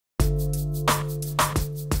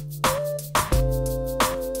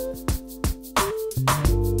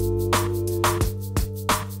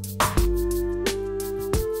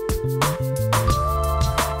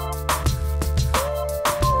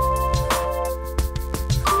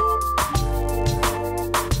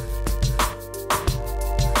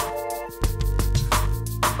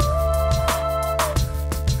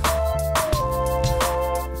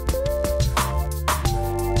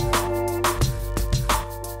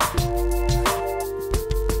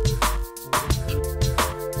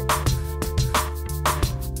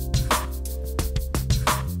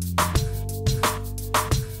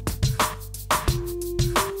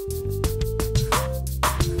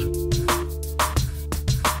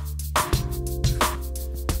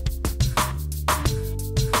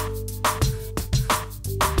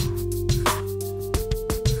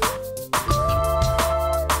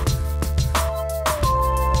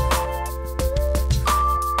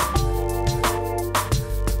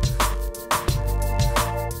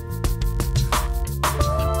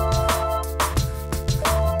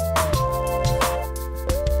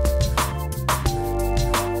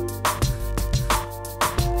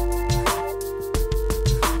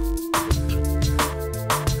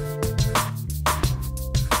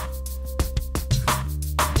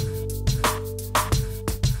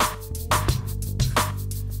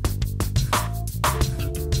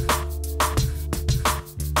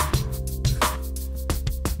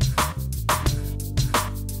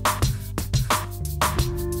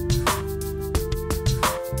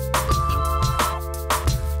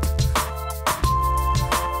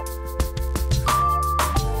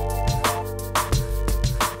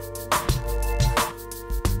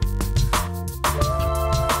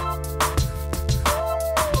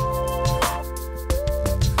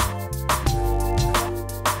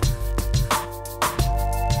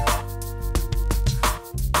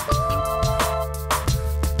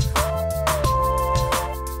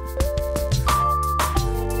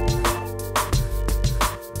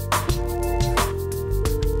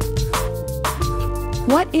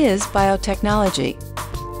What is biotechnology?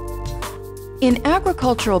 In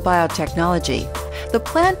agricultural biotechnology, the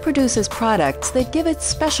plant produces products that give it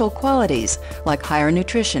special qualities like higher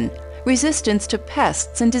nutrition, resistance to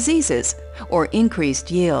pests and diseases, or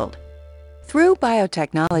increased yield. Through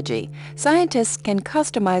biotechnology, scientists can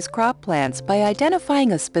customize crop plants by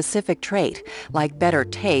identifying a specific trait, like better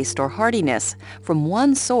taste or hardiness, from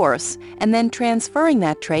one source and then transferring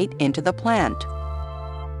that trait into the plant.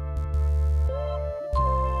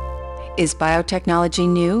 Is biotechnology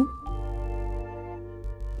new?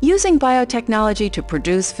 Using biotechnology to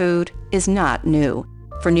produce food is not new.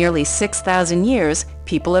 For nearly 6,000 years,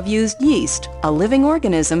 people have used yeast, a living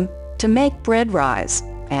organism, to make bread rise.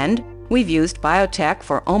 And we've used biotech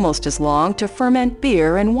for almost as long to ferment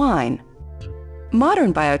beer and wine.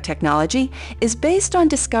 Modern biotechnology is based on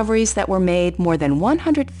discoveries that were made more than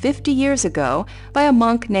 150 years ago by a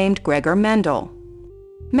monk named Gregor Mendel.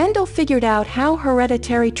 Mendel figured out how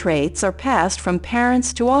hereditary traits are passed from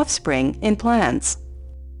parents to offspring in plants.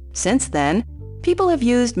 Since then, people have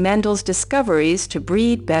used Mendel's discoveries to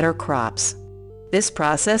breed better crops. This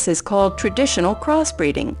process is called traditional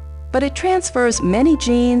crossbreeding, but it transfers many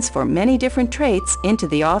genes for many different traits into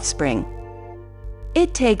the offspring.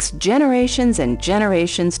 It takes generations and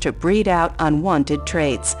generations to breed out unwanted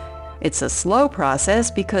traits. It's a slow process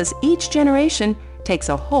because each generation takes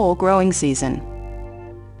a whole growing season.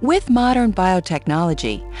 With modern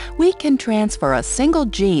biotechnology, we can transfer a single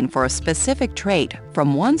gene for a specific trait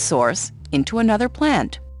from one source into another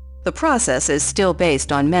plant. The process is still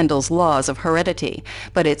based on Mendel's laws of heredity,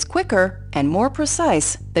 but it's quicker and more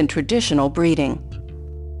precise than traditional breeding.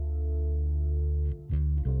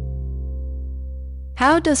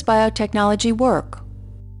 How does biotechnology work?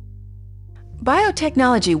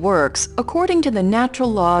 Biotechnology works according to the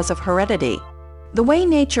natural laws of heredity, the way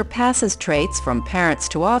nature passes traits from parents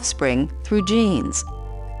to offspring through genes.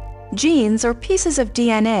 Genes are pieces of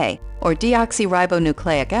DNA, or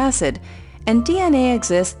deoxyribonucleic acid, and DNA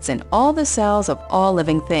exists in all the cells of all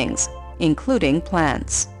living things, including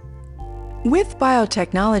plants. With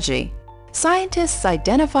biotechnology, scientists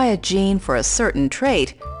identify a gene for a certain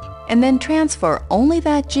trait and then transfer only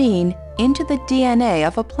that gene into the DNA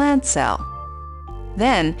of a plant cell.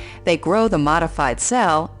 Then, they grow the modified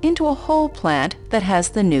cell into a whole plant that has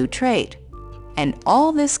the new trait. And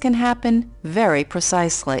all this can happen very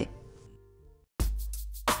precisely.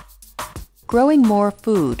 Growing more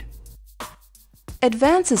food.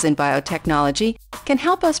 Advances in biotechnology can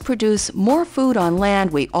help us produce more food on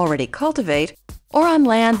land we already cultivate or on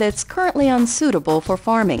land that's currently unsuitable for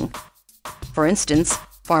farming. For instance,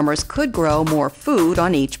 Farmers could grow more food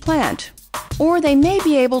on each plant. Or they may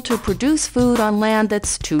be able to produce food on land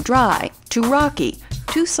that's too dry, too rocky,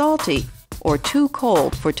 too salty, or too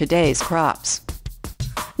cold for today's crops.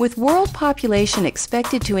 With world population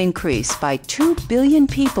expected to increase by 2 billion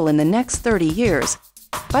people in the next 30 years,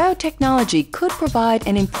 biotechnology could provide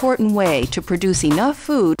an important way to produce enough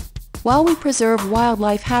food while we preserve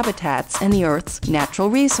wildlife habitats and the Earth's natural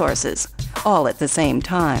resources, all at the same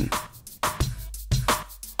time.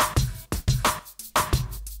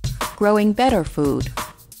 Growing better food.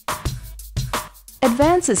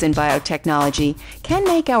 Advances in biotechnology can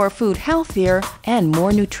make our food healthier and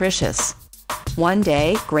more nutritious. One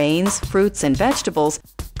day, grains, fruits, and vegetables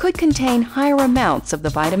could contain higher amounts of the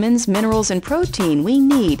vitamins, minerals, and protein we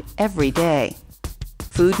need every day.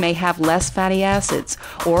 Food may have less fatty acids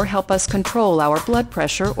or help us control our blood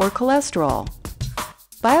pressure or cholesterol.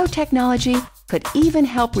 Biotechnology could even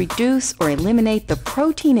help reduce or eliminate the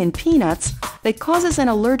protein in peanuts that causes an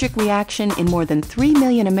allergic reaction in more than 3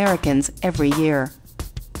 million Americans every year.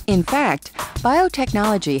 In fact,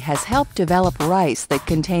 biotechnology has helped develop rice that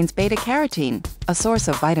contains beta-carotene, a source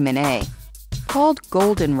of vitamin A. Called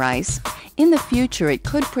golden rice, in the future it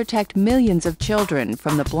could protect millions of children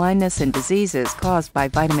from the blindness and diseases caused by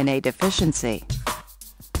vitamin A deficiency.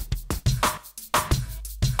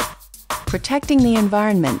 Protecting the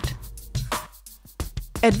environment.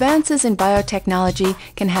 Advances in biotechnology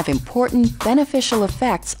can have important beneficial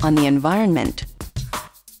effects on the environment.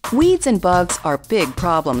 Weeds and bugs are big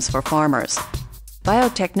problems for farmers.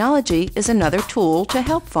 Biotechnology is another tool to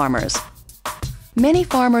help farmers. Many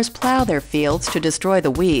farmers plow their fields to destroy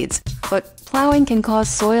the weeds, but plowing can cause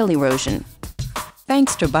soil erosion.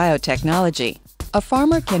 Thanks to biotechnology, a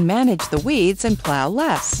farmer can manage the weeds and plow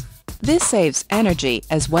less. This saves energy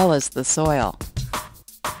as well as the soil.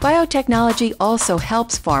 Biotechnology also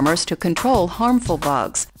helps farmers to control harmful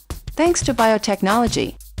bugs. Thanks to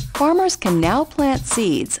biotechnology, farmers can now plant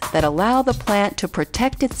seeds that allow the plant to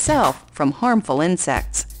protect itself from harmful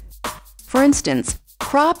insects. For instance,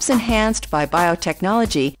 crops enhanced by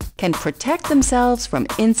biotechnology can protect themselves from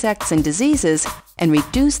insects and diseases and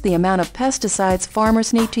reduce the amount of pesticides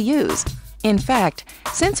farmers need to use. In fact,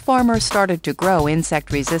 since farmers started to grow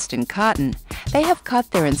insect-resistant cotton, they have cut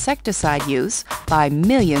their insecticide use by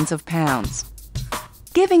millions of pounds.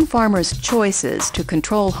 Giving farmers choices to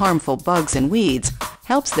control harmful bugs and weeds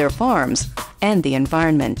helps their farms and the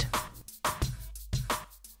environment.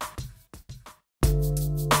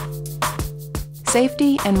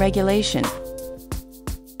 Safety and regulation.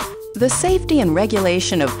 The safety and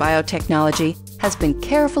regulation of biotechnology has been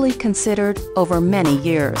carefully considered over many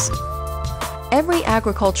years. Every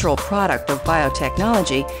agricultural product of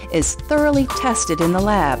biotechnology is thoroughly tested in the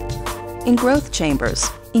lab, in growth chambers,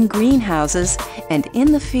 in greenhouses, and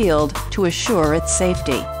in the field to assure its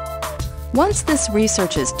safety. Once this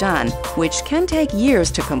research is done, which can take years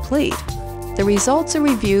to complete, the results are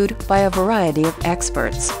reviewed by a variety of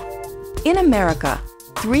experts. In America,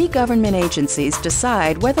 3 government agencies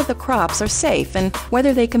decide whether the crops are safe and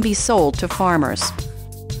whether they can be sold to farmers.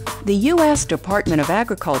 The U.S. Department of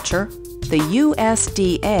Agriculture, the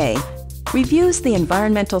USDA, reviews the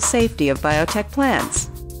environmental safety of biotech plants,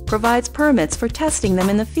 provides permits for testing them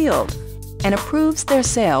in the field, and approves their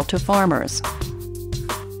sale to farmers.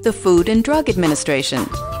 The Food and Drug Administration,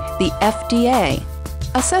 the FDA,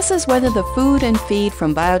 assesses whether the food and feed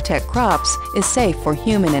from biotech crops is safe for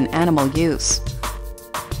human and animal use.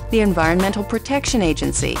 The Environmental Protection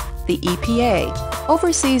Agency, the EPA,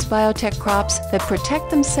 oversees biotech crops that protect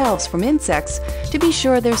themselves from insects to be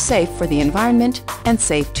sure they're safe for the environment and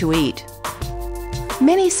safe to eat.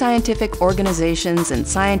 Many scientific organizations and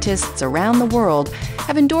scientists around the world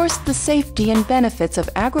have endorsed the safety and benefits of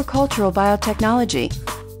agricultural biotechnology.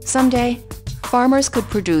 Someday, farmers could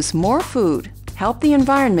produce more food, help the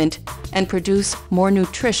environment, and produce more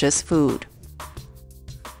nutritious food.